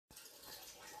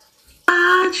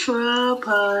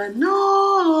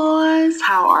Entrepreneurs,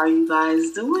 how are you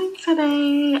guys doing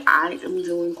today? I am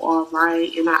doing all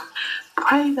right, and I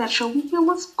pray that your weekend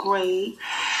was great.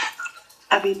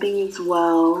 Everything is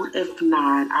well. If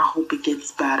not, I hope it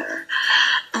gets better.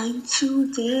 And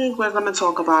today we're going to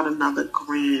talk about another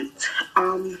grant.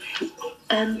 And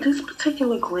this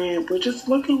particular grant, we're just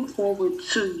looking forward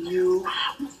to you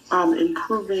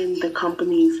improving the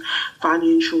company's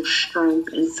financial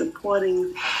strength and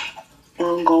supporting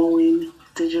ongoing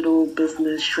digital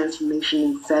business transformation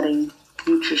and setting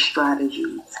future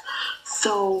strategies.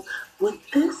 So with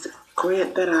this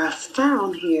grant that I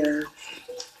found here,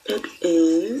 it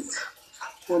is,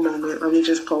 one moment, let me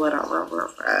just pull it out real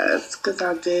fast because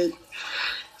I did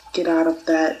get out of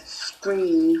that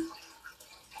screen.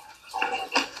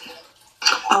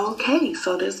 Okay,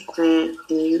 so this grant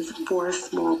is for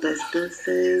small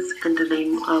businesses, and the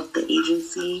name of the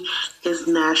agency is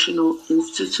National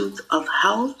Institutes of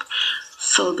Health.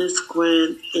 So this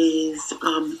grant is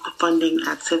funding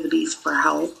activities for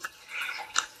health.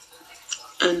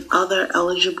 And other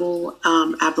eligible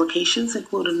applications,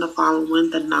 including the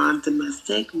following: the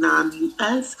non-domestic,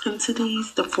 non-U.S.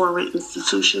 entities. The foreign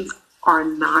institutions are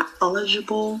not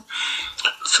eligible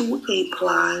to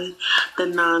apply. The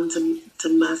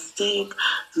non-domestic,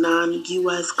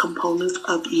 non-U.S. components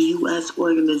of U.S.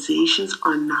 organizations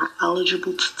are not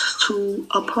eligible to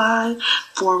apply.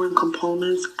 Foreign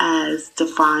components, as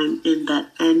defined in the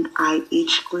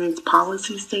NIH grants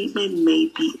policy statement, may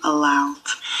be allowed.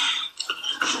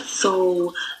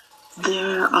 So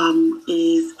there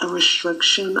is a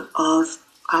restriction of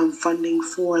funding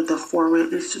for the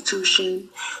foreign institution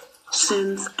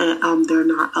since they're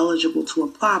not eligible to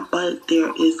apply, but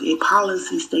there is a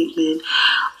policy statement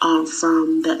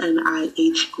from the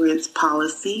NIH grants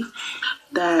policy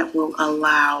that will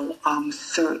allow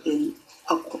certain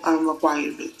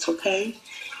requirements, okay?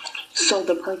 So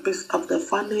the purpose of the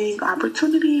funding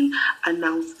opportunity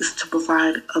announced is to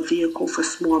provide a vehicle for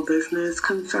small business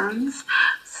concerns,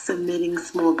 submitting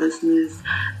small business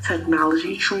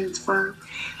technology transfer,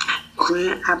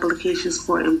 grant applications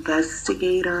for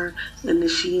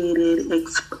investigator-initiated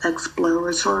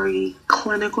exploratory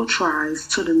clinical trials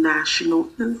to the National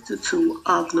Institute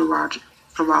of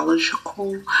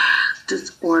Neurological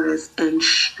Disorders and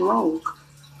Stroke.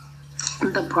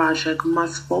 The project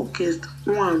must focus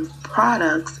on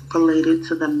products related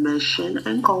to the mission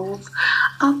and goals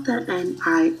of the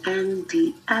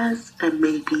NINDS and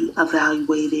may be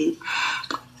evaluated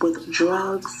with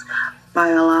drugs,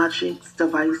 biologics,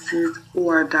 devices,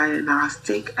 or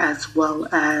diagnostic, as well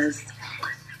as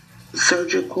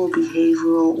surgical,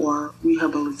 behavioral, or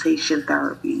rehabilitation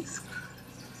therapies.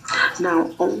 Now,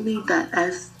 only the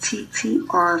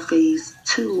STTR Phase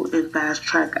 2 and Fast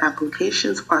Track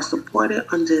applications are supported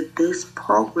under this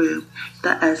program.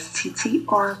 The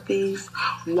STTR Phase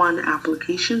 1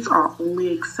 applications are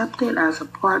only accepted as a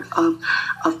part of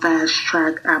a Fast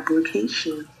Track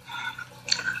application.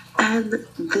 And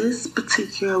this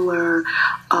particular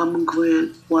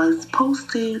grant was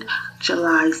posted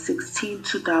July 16,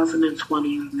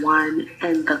 2021,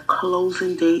 and the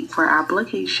closing date for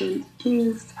application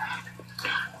is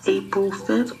April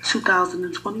 5th,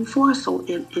 2024. So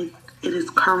it is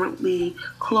currently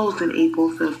closing April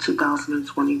 5th,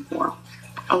 2024.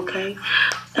 Okay,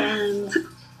 and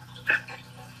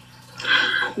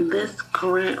this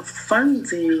grant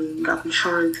funding, I'm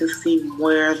trying to see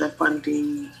where the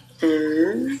funding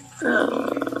is.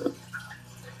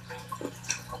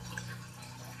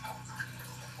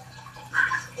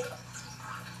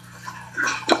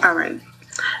 All right.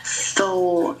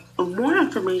 So, more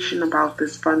information about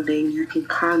this funding, you can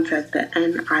contact the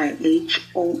NIH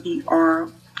OER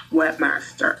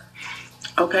webmaster.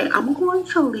 Okay, I'm going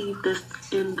to leave this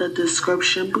in the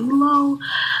description below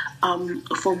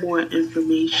for more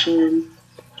information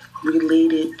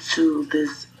related to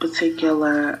this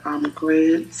particular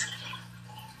grant,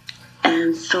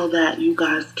 and so that you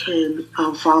guys can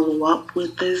follow up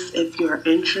with this if you're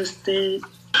interested.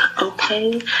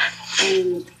 Okay,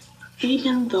 and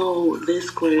even though this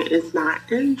grant is not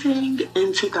ending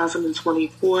in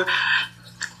 2024,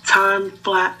 time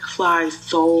flies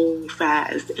so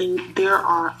fast, and there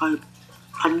are a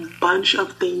bunch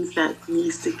of things that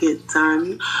needs to get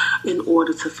done in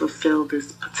order to fulfill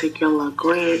this particular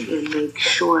grant and make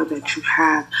sure that you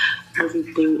have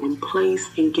everything in place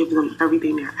and give them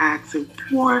everything they're asking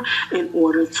for in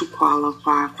order to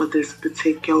qualify for this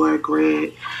particular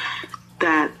grant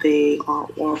that they are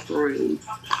offering.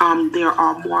 There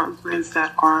are more grants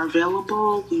that are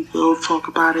available. We will talk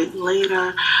about it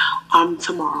later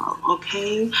tomorrow,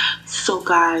 okay? So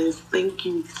guys, thank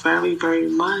you very, very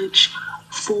much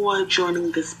for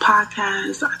joining this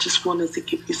podcast. I just wanted to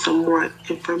give you some more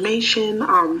information.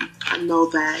 I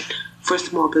know that for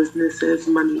small businesses,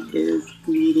 money is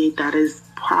needed. That is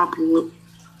probably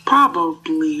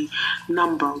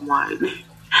number one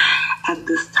at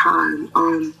this time.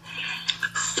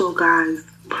 So guys,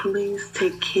 please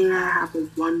take care. Have a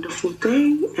wonderful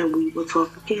day, and we will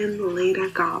talk again later,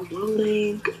 God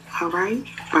willing. All right,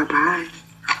 bye bye.